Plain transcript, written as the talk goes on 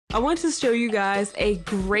I want to show you guys a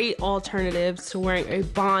great alternative to wearing a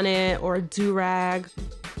bonnet or a do-rag.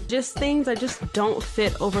 Just things that just don't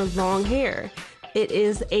fit over long hair. It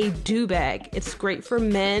is a do-bag. It's great for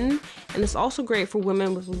men, and it's also great for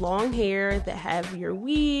women with long hair that have your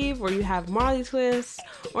weave, or you have Marley twists,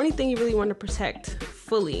 or anything you really want to protect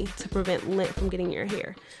fully to prevent lint from getting in your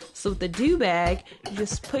hair. So with the do-bag, you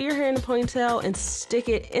just put your hair in a ponytail and stick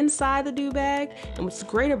it inside the do-bag, and what's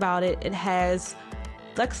great about it, it has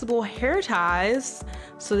flexible hair ties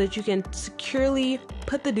so that you can securely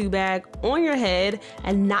put the do-bag on your head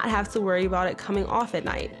and not have to worry about it coming off at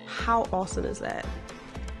night. How awesome is that?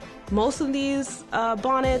 Most of these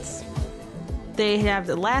bonnets, they have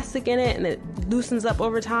the elastic in it and it loosens up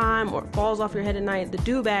over time or falls off your head at night. The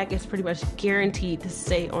do-bag is pretty much guaranteed to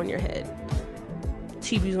stay on your head.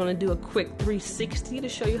 TB's gonna do a quick 360 to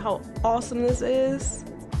show you how awesome this is.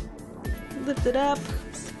 Lift it up,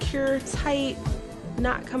 secure, tight,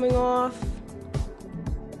 not coming off.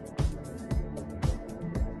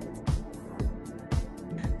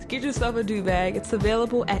 Get yourself a do-bag. It's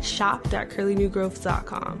available at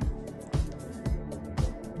shop.curlynewgrowth.com.